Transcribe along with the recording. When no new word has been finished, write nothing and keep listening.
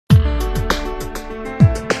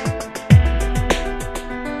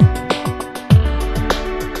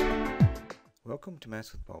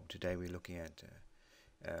Maths with Bob. Today we're looking at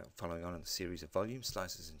following on in the series of volume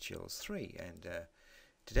slices and shells 3, and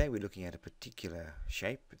today we're looking at a particular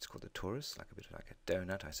shape. It's called the torus, like a bit like a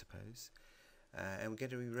donut, I suppose, and we're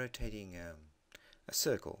going to be rotating a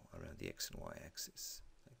circle around the x and y axis.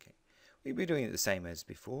 Okay, we'll be doing it the same as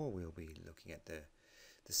before. We'll be looking at the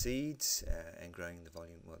seeds and growing the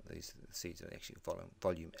volume. Well, these are the seeds are actually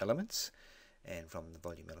volume elements, and from the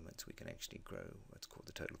volume elements we can actually grow what's called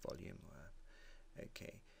the total volume.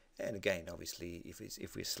 Okay, and again, obviously,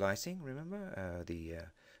 if we're slicing, remember the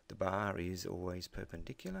bar is always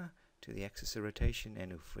perpendicular to the axis of rotation,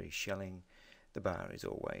 and if we're shelling, the bar is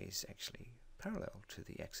always actually parallel to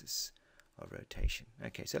the axis of rotation.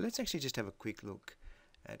 Okay, so let's actually just have a quick look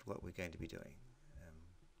at what we're going to be doing.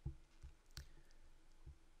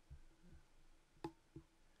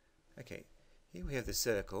 Okay, here we have the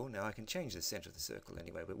circle. Now I can change the center of the circle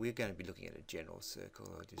anyway, but we're going to be looking at a general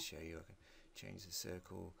circle. I'll just show you. I can change the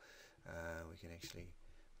circle. We can actually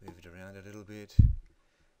move it around a little bit.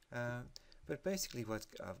 But basically what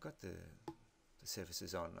I've got the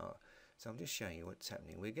surfaces on, so I'm just showing you what's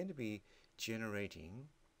happening. We're going to be generating,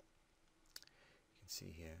 you can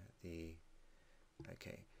see here,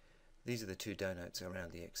 okay, these are the two donuts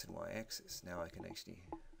around the x and y axis. Now I can actually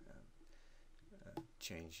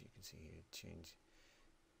change, you can see here, change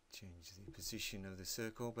the position of the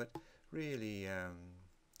circle, but really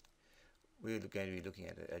we're going to be looking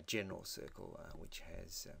at a general circle which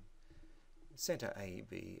has center A,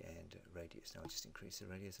 B and radius. Now I'll just increase the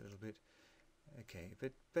radius a little bit. Okay,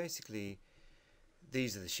 but basically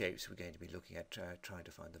these are the shapes we're going to be looking at, trying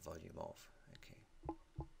to find the volume of.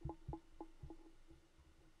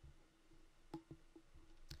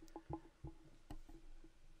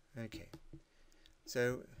 Okay,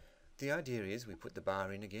 so the idea is we put the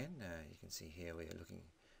bar in again. You can see here we're looking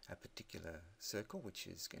at a particular circle, which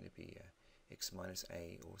is going to be x minus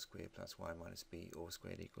a all squared plus y minus b all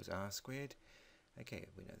squared equals r squared. Okay,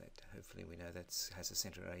 we know that. Hopefully we know that has a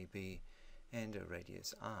center a, b and a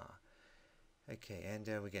radius r. Okay, and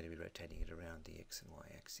we're going to be rotating it around the x and y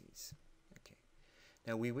axes. Okay,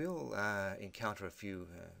 now we will encounter a few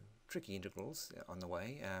tricky integrals on the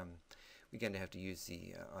way. We're going to have to use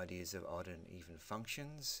the ideas of odd and even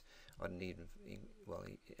functions, odd and even, well,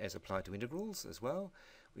 as applied to integrals as well.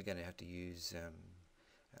 We're going to have to use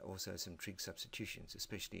also some trig substitutions,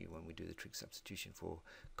 especially when we do the trig substitution for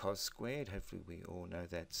cos squared. Hopefully we all know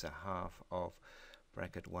that's a half of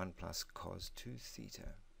bracket 1 plus cos 2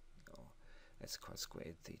 theta. That's cos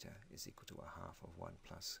squared theta is equal to a half of 1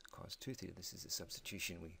 plus cos 2 theta. This is the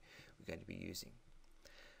substitution we're going to be using.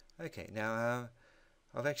 Okay, now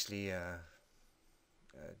I've actually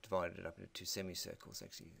divided it up into two semicircles,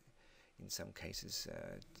 actually, in some cases,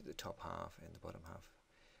 the top half and the bottom half.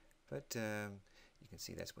 But you can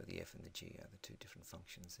see that's where the f and the g are, the two different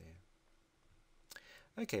functions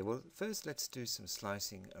there. Okay, well, first let's do some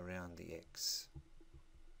slicing around the x.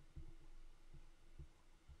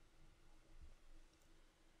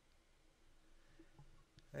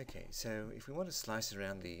 Okay, so if we want to slice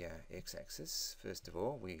around the x-axis, first of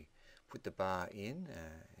all, we put the bar in,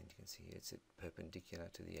 and you can see it's perpendicular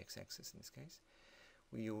to the x-axis in this case.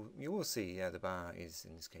 You will see the bar is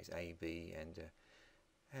in this case a, b, and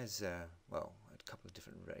has well, a couple of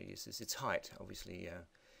different radiuses. Its height obviously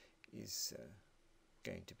is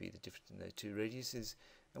going to be the difference in the two radiuses,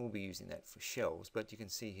 and we'll be using that for shells. But you can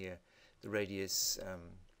see here the radius,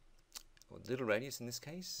 or the little radius in this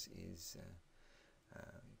case, is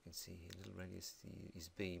you can see here little radius is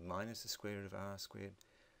b minus the square root of r squared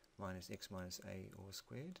minus x minus a all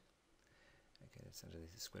squared. Okay, that's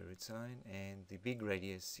underneath the square root sign, and the big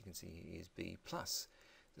radius you can see here is b plus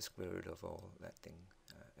the square root of all that thing,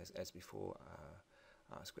 as before,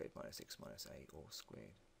 r squared minus x minus a all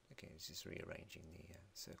squared. Okay, it's just rearranging the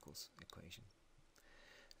circles equation.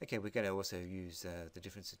 Okay, we're going to also use the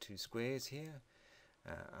difference of two squares here.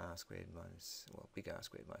 R squared minus, well, big R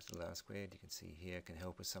squared minus little r squared, you can see here, can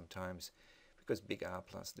help us sometimes, because big R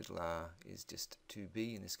plus little r is just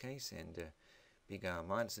 2b in this case, and big R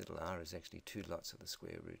minus little r is actually 2 lots of the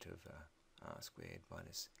square root of r squared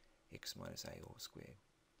minus x minus a all squared.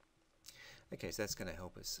 Okay, so that's going to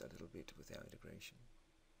help us a little bit with our integration.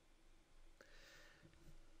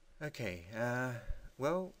 Okay,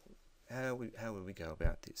 well, how will we go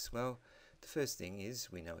about this? Well, the first thing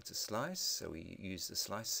is we know it's a slice, so we use the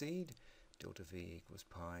slice seed. Delta v equals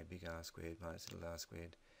pi big R squared minus little r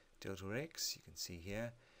squared delta x. You can see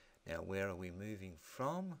here. Now, where are we moving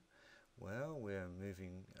from? Well, we're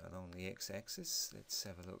moving along the x-axis. Let's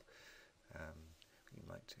have a look. You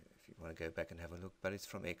might, if you want to go back and have a look, but it's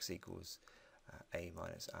from x equals a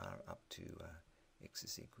minus r up to x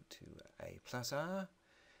is equal to a plus r,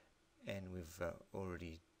 and we've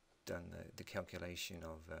already done the calculation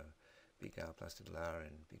of big R plus little r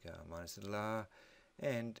and big R minus little r,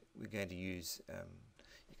 and we're going to use,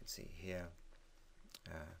 you can see here,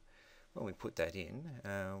 when we put that in,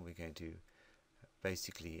 we're going to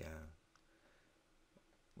basically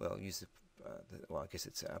well, use well, I guess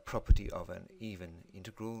it's a property of an even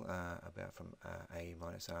integral about from a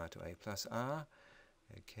minus r to a plus r.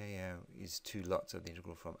 Okay, is two lots of the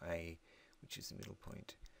integral from a, which is the middle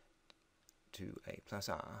point, to a plus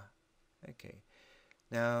r. Okay,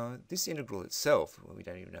 now this integral itself, well, we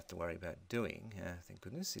don't even have to worry about doing, thank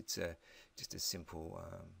goodness. It's just a simple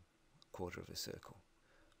quarter of a circle,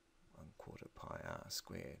 1/4 pi r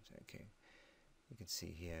squared. Okay, you can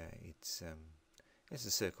see here it's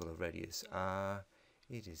a circle of radius r.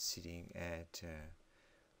 It is sitting at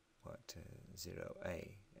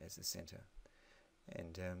 0a as the center,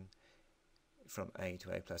 and from a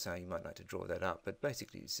to a plus r, you might like to draw that up, but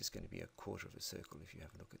basically it's just going to be a quarter of a circle if you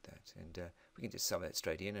have a look at that, and we can just sum that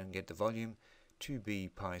straight in and get the volume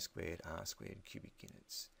 2b pi squared r squared cubic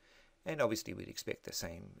units. And obviously we'd expect the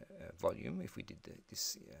same volume if we did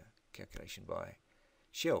this calculation by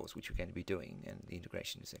shells, which we're going to be doing, and the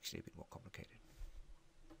integration is actually a bit more complicated.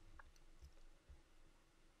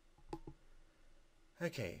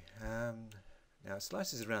 Okay, now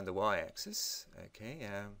slices around the y-axis. Okay,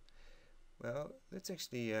 well, let's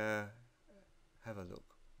actually have a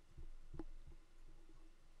look.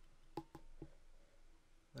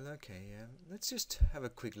 Well, okay, let's just have a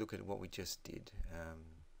quick look at what we just did.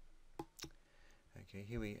 Okay,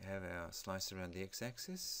 here we have our slice around the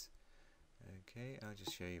x-axis. Okay, I'll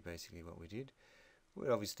just show you basically what we did.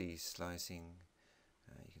 We're obviously slicing,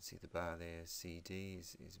 you can see the bar there, CD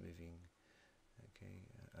is moving, okay,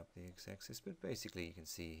 up the x-axis, but basically you can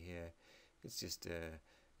see here it's just a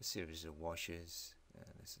series of washes.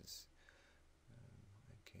 This is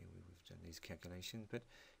okay, we've done these calculations, but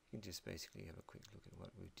you can just basically have a quick look at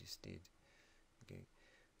what we just did. Okay,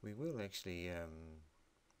 we will actually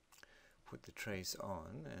put the trace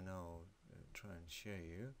on, and I'll try and show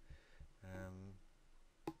you.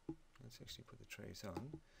 Let's actually put the trace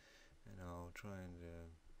on, and I'll try and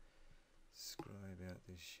scribe out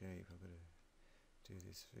this shape. I've got to do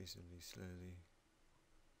this reasonably slowly.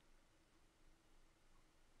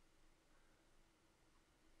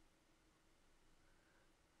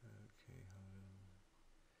 Okay, hold on.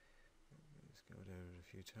 Let's go over it a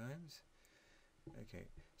few times. Okay,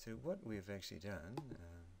 so what we've actually done,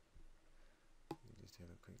 just have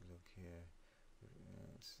a quick look here.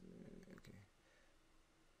 Okay.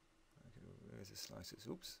 Where's the slices?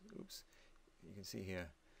 Oops. You can see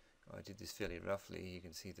here, I did this fairly roughly. You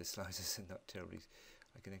can see the slices are not terribly.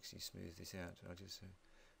 I can actually smooth this out. I'll just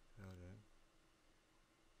hold on.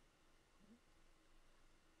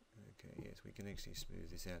 Okay, yes, we can actually smooth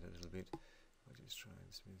this out a little bit. I'll just try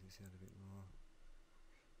and smooth this out a bit more.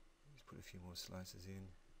 Just put a few more slices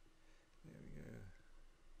in. There we go.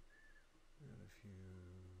 We've got a few.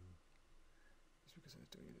 Just because I was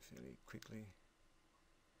doing it fairly quickly.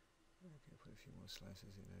 Okay, put a few more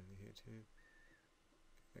slices in over here too.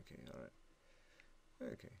 Okay, alright.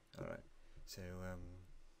 Okay, alright. So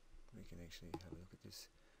we can actually have a look at this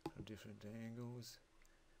from different angles.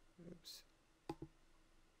 Oops.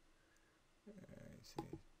 I see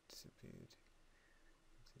it disappeared.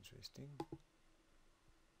 That's interesting.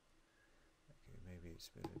 Okay, maybe it's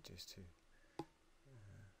better just to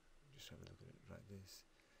just have a look at it like this.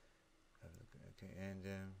 Have a look at, okay, and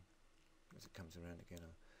as it comes around again,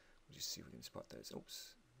 we'll just see if we can spot those.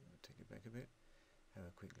 Oops, I'll take it back a bit. Have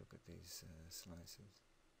a quick look at these slices.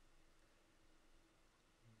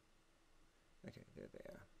 Okay, there they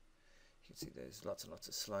are. You can see there's lots and lots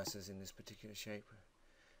of slices in this particular shape,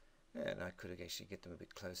 and I could actually get them a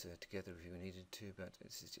bit closer together if you needed to, but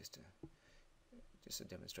this is just a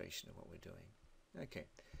demonstration of what we're doing. Okay.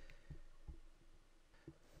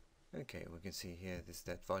 Okay, we can see here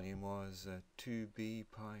that volume was 2b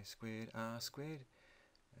pi squared r squared.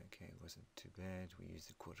 Okay, it wasn't too bad. We used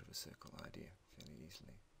the quarter of a circle idea fairly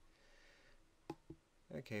easily.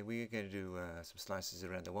 Okay, we are going to do some slices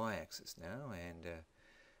around the y-axis now, and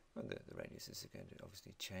well, the radiuses are going to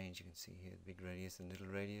obviously change. You can see here the big radius and little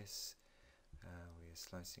radius. We are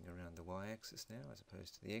slicing around the y-axis now as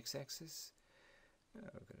opposed to the x-axis. We've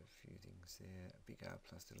got a few things there. Big R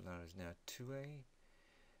plus little r is now 2a.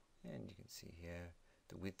 And you can see here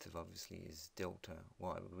the width of obviously is delta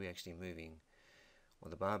y, but we're actually moving,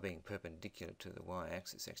 well, the bar being perpendicular to the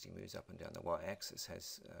y-axis actually moves up and down. The y-axis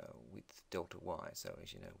has width delta y, so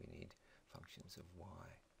as you know we need functions of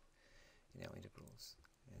y in our integrals.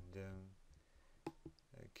 And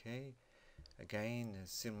okay, again, a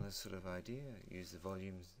similar sort of idea. Use the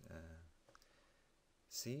volume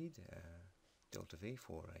seed, delta V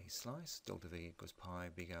for a slice. Delta V equals pi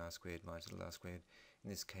big R squared minus little r squared. In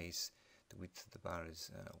this case, the width of the bar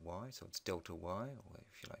is y, so it's delta y, or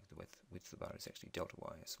if you like, the width of the bar is actually delta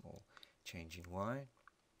y, a small change in y.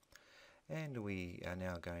 And we are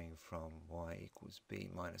now going from y equals b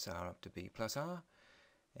minus r up to b plus r.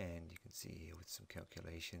 And you can see here with some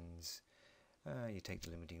calculations, you take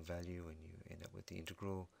the limiting value and you end up with the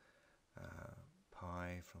integral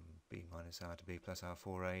pi from b minus r to b plus r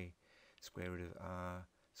 4a square root of r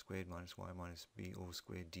squared minus y minus b all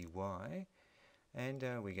squared dy. And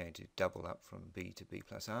we're going to double up from b to b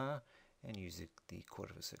plus r and use the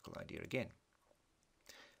quarter of a circle idea again.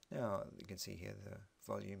 Now you can see here the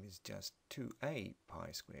volume is just 2a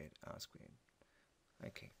pi squared r squared.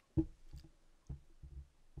 Okay.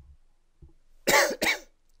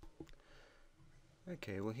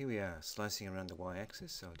 Okay, well here we are slicing around the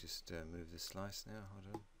y-axis, so I'll just move the slice now.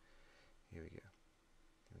 Hold on. Here we go.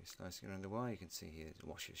 We're slicing around the y. You can see here the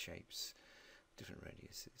washer shapes, different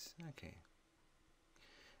radiuses. Okay.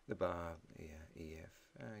 The bar, EF,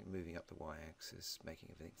 moving up the y-axis, making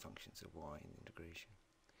everything functions of y in integration.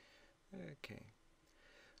 Okay.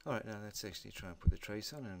 Alright, now let's actually try and put the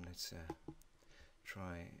trace on, and let's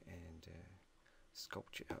try and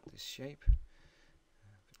sculpture out this shape.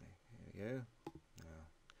 Here we go. Now,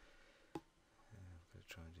 I've got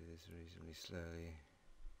to try and do this reasonably slowly,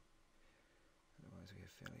 otherwise we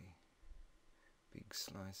have fairly big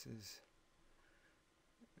slices.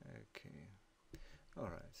 Okay.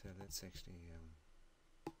 Alright, so let's actually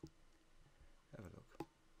have a look.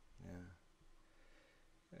 Now,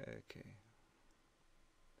 okay.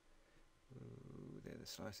 Ooh, there the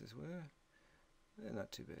slices were. They're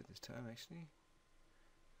not too bad this time, actually.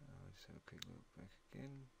 I'll just have a quick look back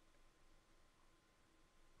again.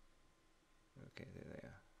 Okay, there they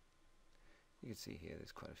are. You can see here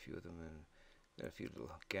there's quite a few of them, and there are a few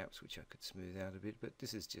little gaps which I could smooth out a bit, but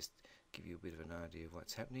this is just give you a bit of an idea of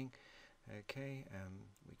what's happening. Okay,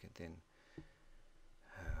 we can then,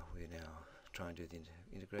 we're now trying to do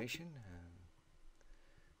the integration.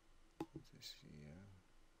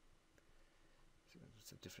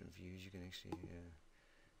 So different views you can actually,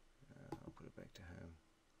 I'll put it back to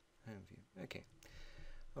home view. Okay,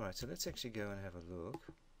 alright, so let's actually go and have a look,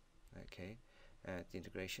 okay, at the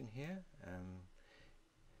integration here.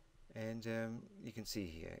 And you can see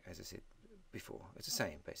here, as I said before, it's the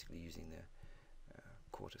same, basically using the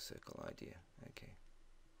quarter circle idea. Okay.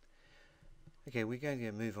 Okay, we're going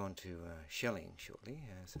to move on to shelling shortly,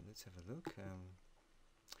 so let's have a look.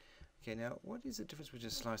 Okay, now what is the difference between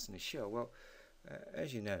a slice and a shell? Well,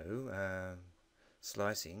 as you know,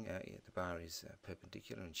 slicing, the bar is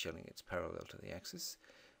perpendicular, and shelling it's parallel to the axis.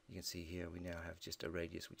 You can see here we now have just a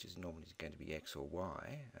radius which is normally going to be x or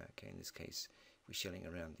y. Okay, in this case, if we're shelling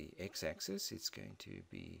around the x-axis, it's going to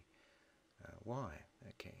be y.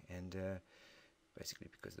 Okay, and basically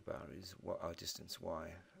because the bar is our distance y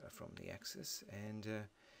from the axis, and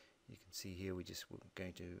you can see here we're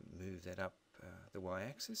going to move that up the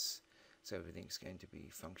y-axis, so everything's going to be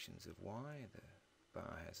functions of y. The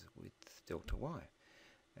bar has a width delta y.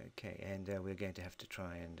 Okay, and we're going to have to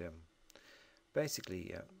try and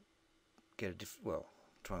basically get a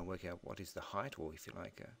try and work out what is the height, or if you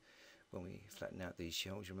like, when we flatten out these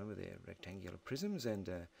shells, remember they're rectangular prisms, and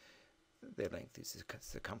their length is the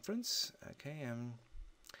circumference. Okay,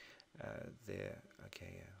 their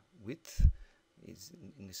width is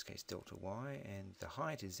in this case delta y, and the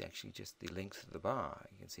height is actually just the length of the bar.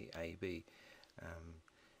 You can see AB,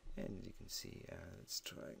 and you can see. Let's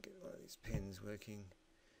try and get one of these pens working.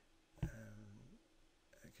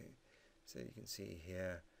 Okay, so you can see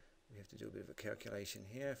here we have to do a bit of a calculation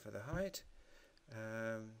here for the height,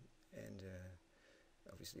 and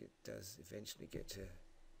obviously it does eventually get to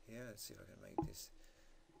here. Let's see if I can make this.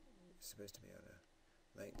 It's supposed to be able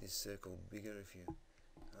to make this circle bigger if you.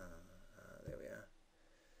 There we are.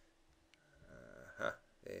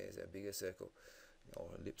 There's a bigger circle,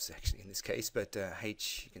 or ellipse actually in this case, but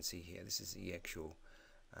H, you can see here, this is the actual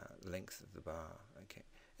length of the bar. Okay,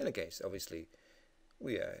 and again, so obviously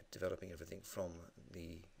we are developing everything from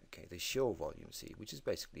the shell volume C, which is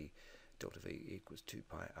basically delta V equals 2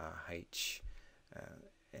 pi RH,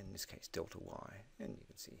 in this case delta Y, and you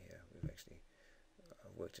can see here we've actually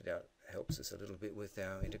worked it out. Helps us a little bit with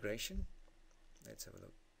our integration. Let's have a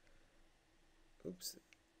look. Oops.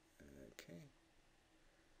 Okay.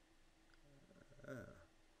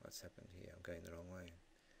 What's happened here? I'm going the wrong way.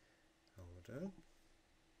 Hold on.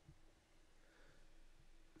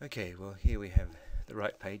 Okay, well here we have the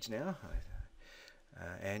right page now.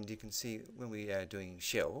 And you can see when we are doing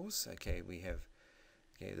shells, okay, we have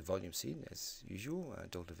the volume seed as usual,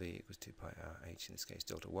 delta V equals 2 pi r h, in this case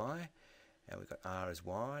delta y, and we've got r as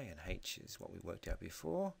y and h is what we worked out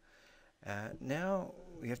before. Now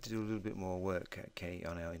we have to do a little bit more work, okay,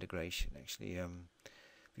 on our integration. Actually,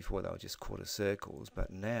 before they were just quarter circles,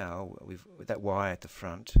 but now with that y at the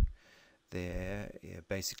front there,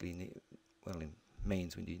 basically, well, it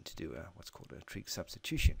means we need to do what's called a trig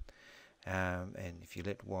substitution. And if you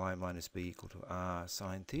let y minus b equal to r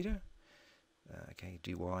sine theta, okay,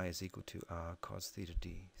 dy is equal to r cos theta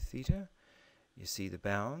d theta. You see the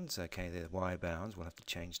bounds, okay, the y bounds will have to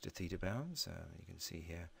change to theta bounds. You can see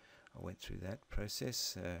here I went through that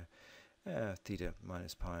process. Theta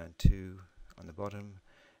minus pi on 2 on the bottom,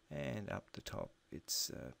 and up the top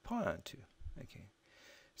it's pi on 2. Okay,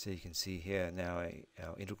 so you can see here now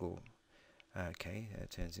our integral, okay,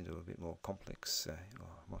 turns into a bit more complex, or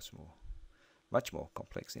much more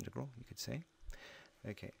complex integral, you could say.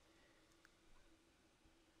 Okay.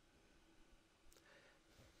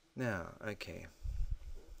 Now, okay,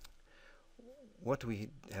 what do we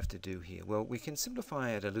have to do here? Well, we can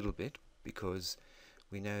simplify it a little bit, because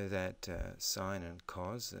we know that sine and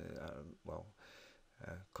cos,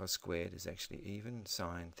 cos squared is actually even,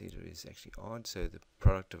 sine theta is actually odd, so the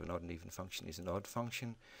product of an odd and even function is an odd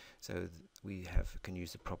function. So we can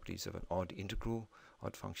use the properties of an odd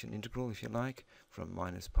function integral, if you like, from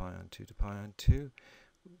minus pi on 2 to pi on 2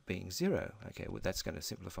 being 0. Okay, well, that's going to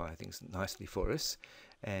simplify things nicely for us,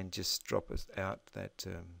 and just drop us out that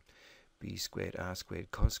b squared r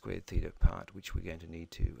squared cos squared theta part, which we're going to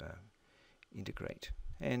need to integrate.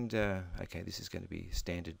 And okay, this is going to be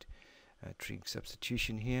standard trig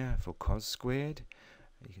substitution here for cos squared.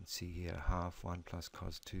 You can see here half 1 plus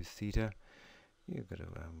cos 2 theta. You've got to,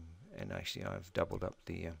 and actually I've doubled up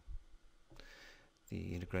the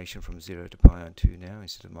integration from 0 to pi on 2 now,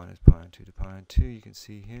 instead of minus pi on 2 to pi on 2. You can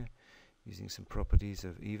see here, using some properties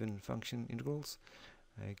of even function integrals.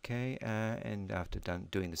 Okay, and after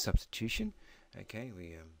doing the substitution, okay,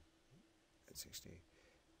 let's actually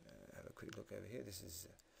have a quick look over here. This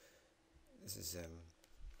is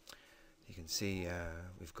you can see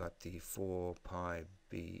we've got the 4 pi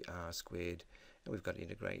b r squared, and we've got to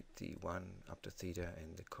integrate the 1 up to theta,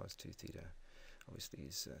 and the cos 2 theta obviously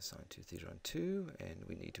is sine 2 theta on 2, and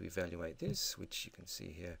we need to evaluate this, which you can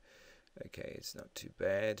see here. Okay, it's not too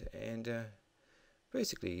bad, and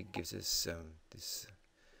basically it gives us this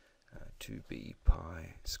 2b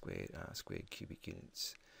pi squared r squared cubic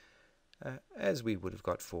units, as we would have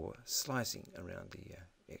got for slicing around the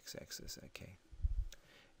x-axis. Okay,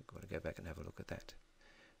 we're going to go back and have a look at that.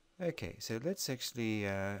 Okay, so let's actually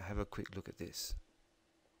have a quick look at this.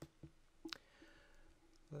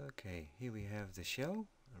 Okay, here we have the shell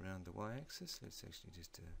around the y-axis. Let's actually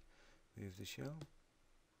just move the shell.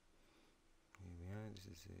 Here we are. This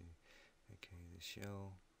is the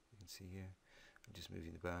shell. You can see here. I'm just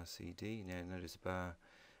moving the bar CD. Now notice the bar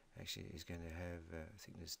actually is going to have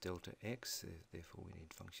thickness delta x. Therefore, we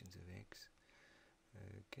need functions of x.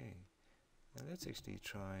 Okay. Now let's actually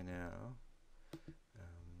try now.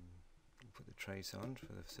 Put the trace on for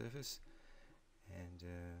the surface, and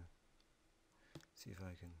see if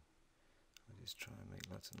I'll just try and make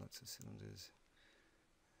lots and lots of cylinders.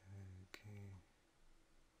 Okay.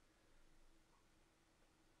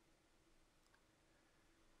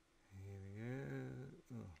 Here we go.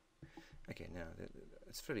 Oh. Okay, now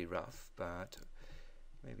it's fairly rough, but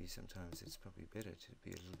maybe sometimes it's probably better to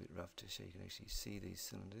be a little bit rough so you can actually see these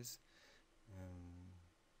cylinders.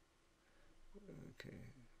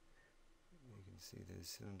 Okay. You can see there's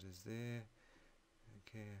cylinders there.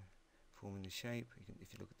 Okay. Forming the shape.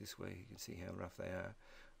 If you look at this way, you can see how rough they are.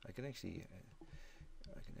 I can actually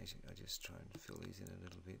I just try and fill these in a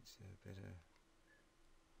little bit better.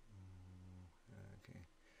 Okay,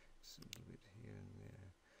 just a little bit here and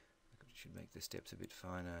there. I should make the steps a bit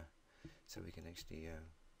finer so we can actually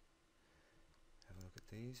have a look at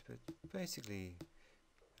these. But basically,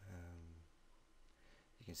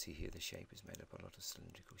 you can see here the shape is made up of a lot of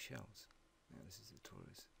cylindrical shells. Now this is the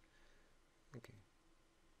torus. Okay.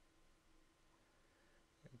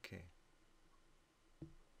 Okay.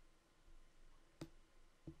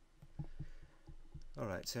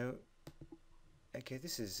 Alright, so okay,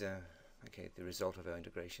 this is okay, the result of our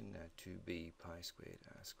integration, 2b pi squared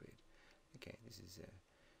r squared. Okay, this is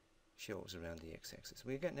shells around the x-axis.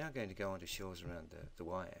 We're now going to go on to shells around the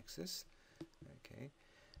y-axis. Okay,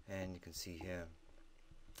 and you can see here,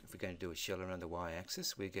 if we're going to do a shell around the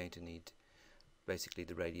y-axis, we're going to need basically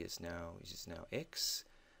the radius now is now x.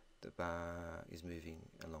 The bar is moving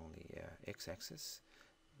along the x-axis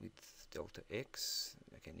with delta x.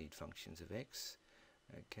 Okay, need functions of x.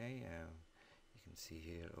 Okay, you can see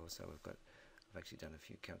here also I've actually done a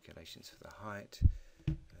few calculations for the height.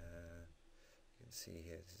 You can see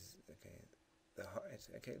here, this is, okay, the height.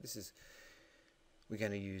 Okay, we're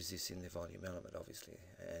going to use this in the volume element, obviously,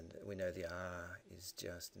 and we know the r is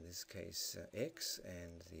just, in this case, x,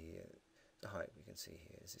 and the height we can see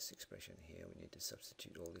here is this expression here. We need to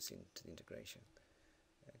substitute all this into the integration.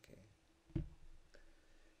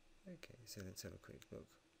 Okay, so let's have a quick look.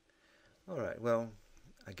 Alright, well,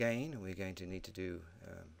 again, we're going to need to do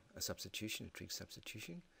a substitution, a trig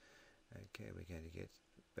substitution. Okay, we're going to get,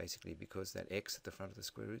 basically, because that x at the front of the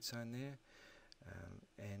square root sign there,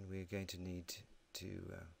 and we're going to need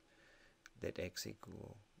to let x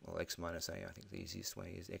equal, well, x minus a. I think the easiest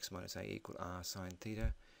way is x minus a equal r sine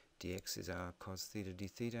theta, dx is r cos theta d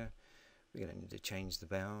theta. We're going to need to change the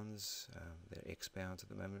bounds. They're x bounds at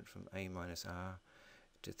the moment, from a minus r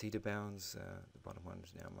to theta bounds. The bottom one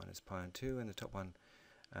is now minus pi on 2, and the top one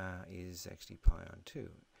is actually pi on 2.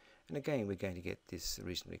 And again, we're going to get this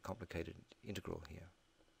reasonably complicated integral here.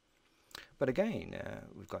 But again,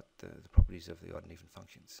 we've got the properties of the odd and even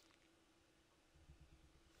functions.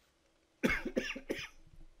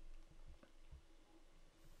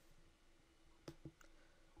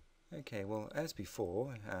 Okay, well, as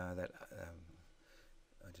before, I'll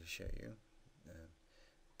just show you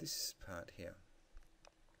this part here.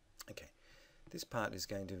 Okay, this part is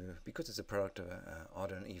going to, because it's a product of an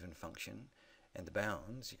odd and even function, and the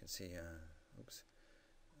bounds, you can see,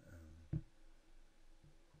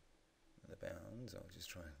 the bounds, I'll just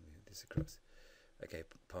try and move this across. Okay,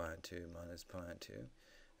 pi on 2 minus pi on 2.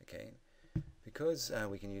 Okay, because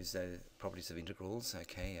we can use the properties of integrals,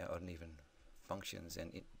 okay, odd and even functions,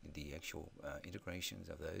 and the actual integrations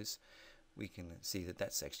of those, we can see that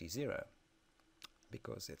that's actually 0,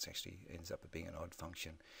 because it actually ends up being an odd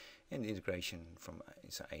function, and the integration from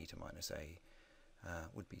a to minus a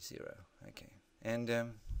would be 0. Okay, and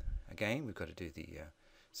again, we've got to do the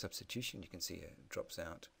substitution. You can see it drops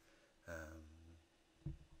out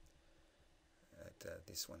at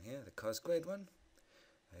this one here, the cos squared one.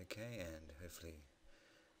 Okay, and hopefully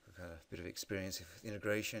we've got a bit of experience with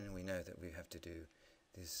integration, and we know that we have to do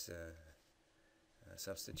this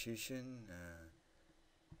substitution.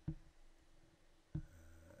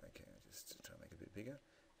 Okay, I'll just try to make it a bit bigger.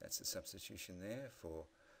 That's the substitution there for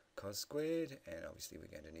cos squared, and obviously we're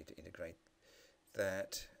going to need to integrate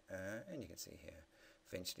that, and you can see here,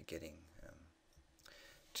 eventually getting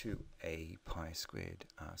to a pi squared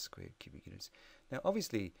r squared cubic units. Now,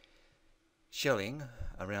 obviously, shelling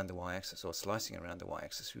around the y-axis, or slicing around the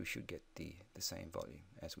y-axis, we should get the same volume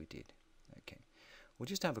as we did. Okay, we'll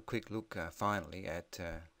just have a quick look finally at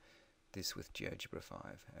this with GeoGebra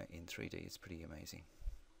 5 in 3D. It's pretty amazing.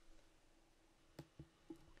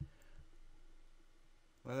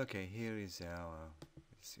 Well, okay, here is our,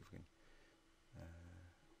 let's see if we can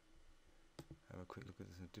have a quick look at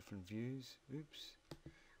the different views. Oops,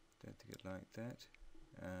 don't think it like that.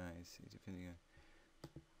 I see, depending on,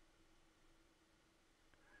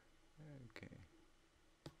 okay.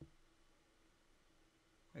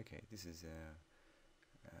 Okay, this is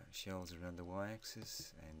shells around the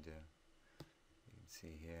y-axis, and you can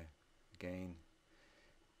see here again.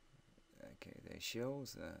 Okay, they're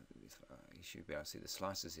shells. You should be able to see the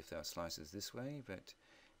slices if there are slices this way, but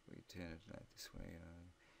we turn it like this way.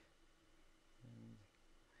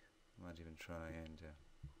 Might even try and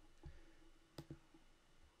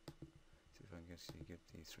see if I can actually get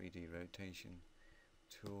the 3D rotation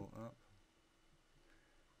tool up.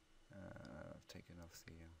 I've taken off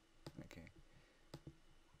the okay,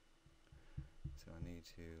 so I need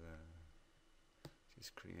to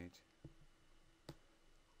just create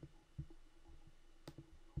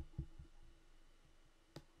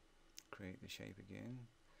the shape again.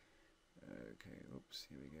 Okay, oops,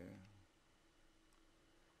 here we go.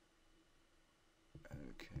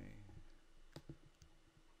 Okay.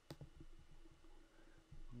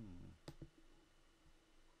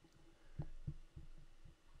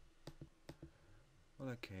 Well,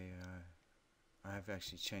 okay, I have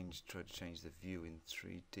actually tried to change the view in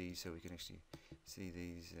 3D so we can actually see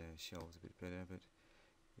these shells a bit better, but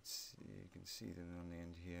it's, you can see them on the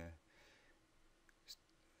end here. Just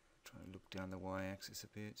try to look down the y-axis a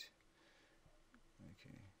bit.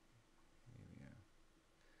 Okay, here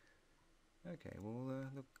we are. Okay, well,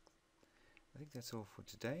 look, I think that's all for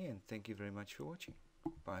today, and thank you very much for watching.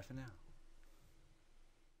 Bye for now.